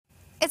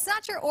It's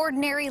not your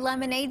ordinary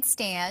lemonade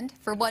stand.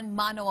 For one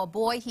Manoa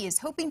boy, he is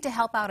hoping to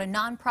help out a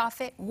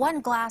nonprofit one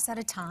glass at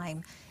a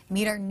time.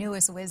 Meet our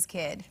newest Whiz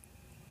Kid.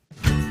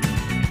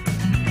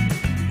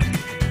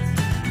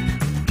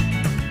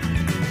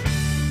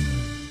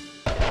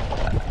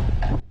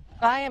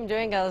 I am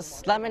doing a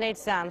lemonade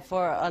stand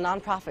for a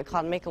nonprofit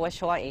called Make-A-Wish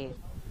Hawaii.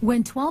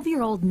 When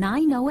 12-year-old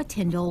Nainoa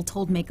Tindle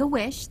told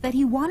Make-A-Wish that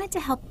he wanted to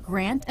help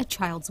grant a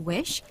child's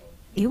wish,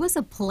 it was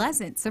a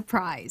pleasant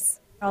surprise.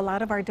 A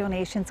lot of our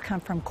donations come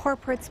from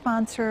corporate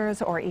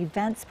sponsors or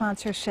event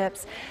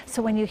sponsorships.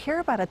 So when you hear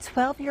about a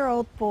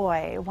 12-year-old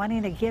boy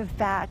wanting to give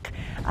back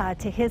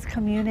to his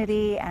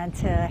community and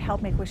to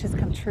help make wishes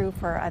come true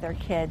for other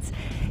kids,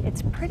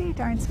 it's pretty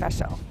darn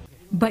special.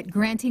 But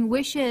granting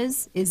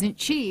wishes isn't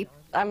cheap.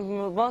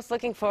 I'm most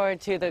looking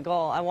forward to the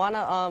goal.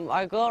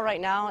 Our goal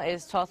right now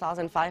is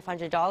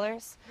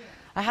 $12,500.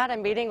 I had a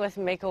meeting with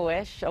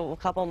Make-A-Wish a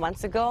couple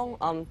months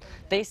ago.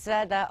 They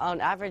said that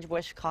an average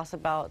wish costs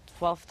about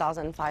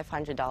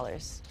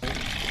 $12,500.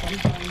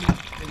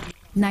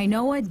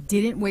 Nainoa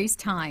didn't waste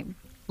time.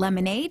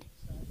 Lemonade?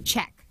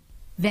 Check.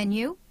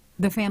 Venue?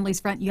 The family's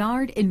front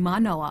yard in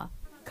Manoa.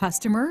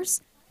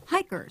 Customers?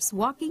 Hikers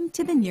walking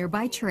to the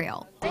nearby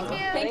trail. Thank you.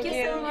 Thank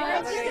you so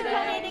much. Thanks for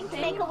donating to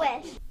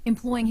Make-A-Wish.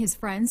 Employing his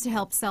friends to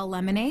help sell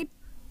lemonade?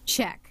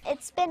 Check.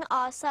 It's been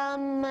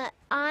awesome.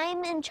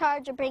 I'm in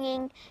charge of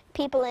bringing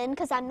people in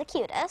because I'm the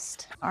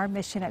cutest. Our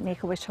mission at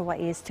Make-A-Wish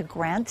Hawaii is to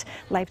grant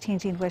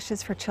life-changing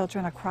wishes for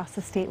children across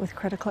the state with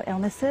critical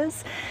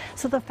illnesses.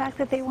 So the fact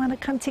that they want to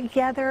come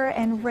together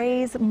and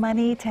raise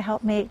money to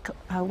help make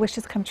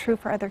wishes come true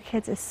for other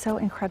kids is so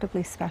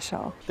incredibly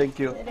special. Thank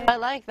you. I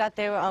like that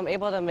they were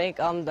able to make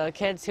the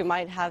kids who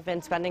might have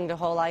been spending their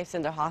whole lives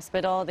in the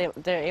hospital,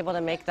 they're able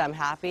to make them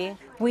happy.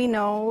 We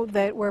know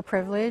that we're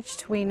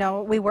privileged. We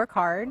know we work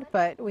hard,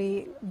 but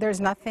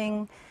there's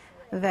nothing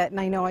that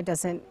Nainoa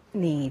doesn't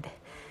need.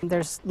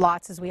 There's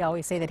lots, as we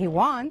always say, that he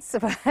wants,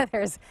 but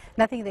there's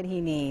nothing that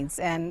he needs.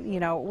 And, you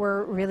know,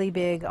 we're really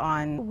big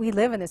on, we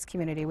live in this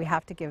community, we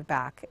have to give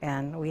back,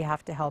 and we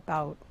have to help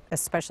out,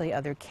 especially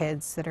other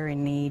kids that are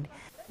in need.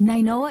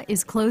 Nainoa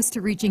is close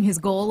to reaching his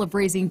goal of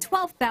raising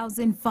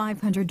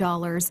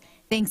 $12,500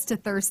 thanks to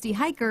thirsty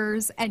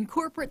hikers and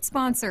corporate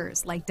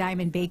sponsors like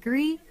Diamond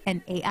Bakery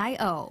and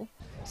AIO.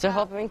 So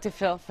hoping to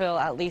fulfill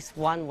at least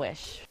one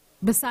wish.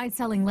 Besides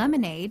selling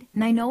lemonade,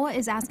 Nainoa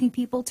is asking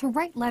people to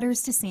write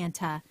letters to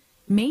Santa.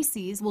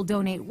 Macy's will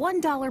donate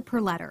 $1 per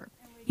letter.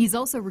 He's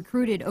also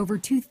recruited over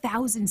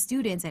 2,000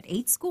 students at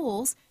 8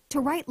 schools to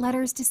write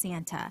letters to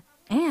Santa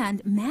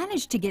and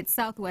managed to get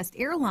Southwest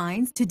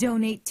Airlines to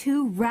donate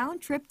 2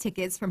 round-trip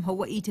tickets from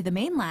Hawaii to the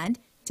mainland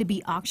to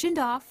be auctioned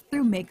off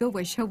through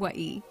Make-A-Wish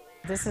Hawaii.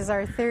 This is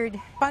our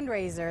 3rd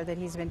fundraiser that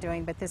he's been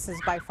doing, but this is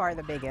by far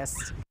the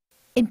biggest.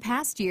 In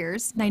past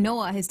years,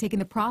 Nainoa has taken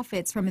the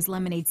profits from his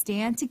lemonade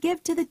stand to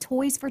give to the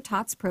Toys for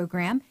Tots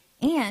program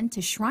and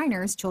to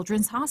Shriners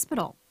Children's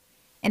Hospital.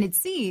 And it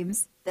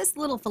seems this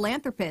little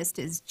philanthropist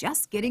is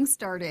just getting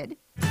started.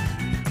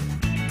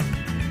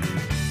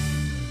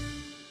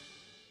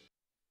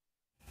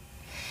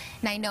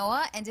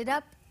 Nainoa ended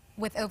up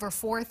with over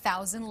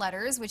 4,000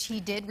 letters, which he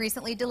did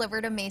recently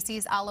deliver to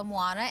Macy's Ala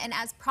Moana. And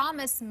as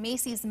promised,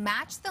 Macy's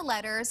matched the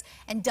letters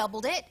and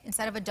doubled it.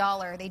 Instead of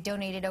 $1, they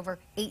donated over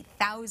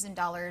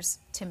 $8,000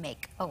 to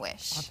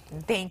Make-A-Wish.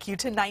 Thank you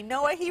to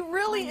Nainoa. He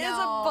really is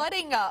a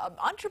budding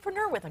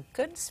entrepreneur with a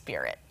good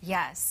spirit.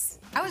 Yes.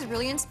 I was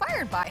really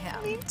inspired by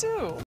him. Me too.